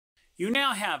You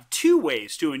now have 2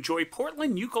 ways to enjoy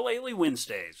Portland Ukulele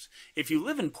Wednesdays. If you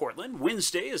live in Portland,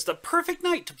 Wednesday is the perfect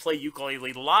night to play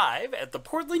ukulele live at the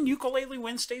Portland Ukulele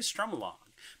Wednesdays Strum Along.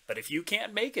 But if you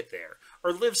can't make it there,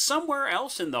 or live somewhere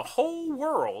else in the whole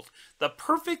world, the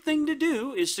perfect thing to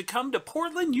do is to come to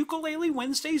Portland Ukulele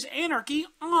Wednesdays Anarchy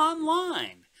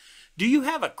online. Do you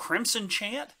have a Crimson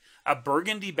Chant, a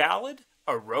Burgundy Ballad,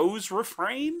 a Rose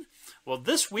Refrain? Well,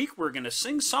 this week we're going to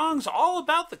sing songs all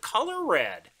about the color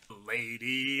red.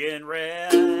 Lady in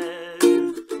red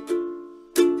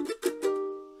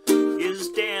is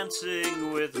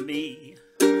dancing with me,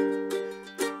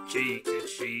 cheek to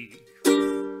cheek.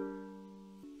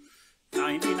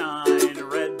 99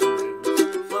 red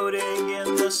balloons floating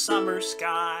in the summer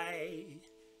sky.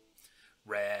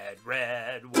 Red,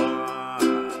 red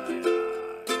wine,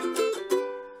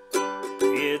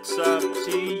 it's up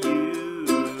to you.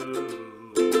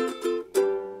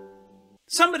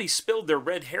 Somebody spilled their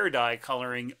red hair dye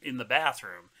coloring in the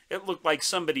bathroom. It looked like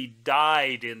somebody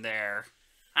died in there.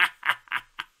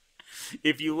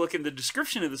 If you look in the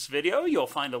description of this video, you'll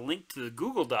find a link to the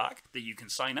Google Doc that you can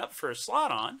sign up for a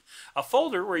slot on, a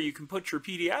folder where you can put your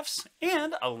PDFs,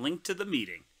 and a link to the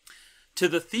meeting. To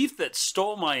the thief that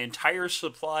stole my entire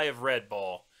supply of Red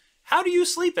Bull, how do you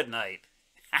sleep at night?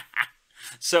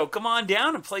 So come on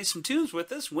down and play some tunes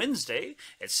with us Wednesday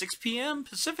at 6 p.m.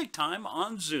 Pacific time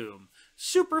on Zoom.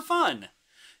 Super fun.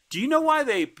 Do you know why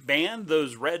they banned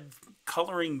those red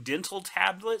coloring dental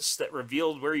tablets that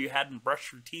revealed where you hadn't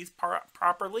brushed your teeth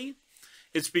properly?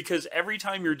 It's because every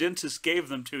time your dentist gave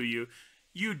them to you,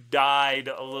 you died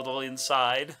a little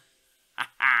inside.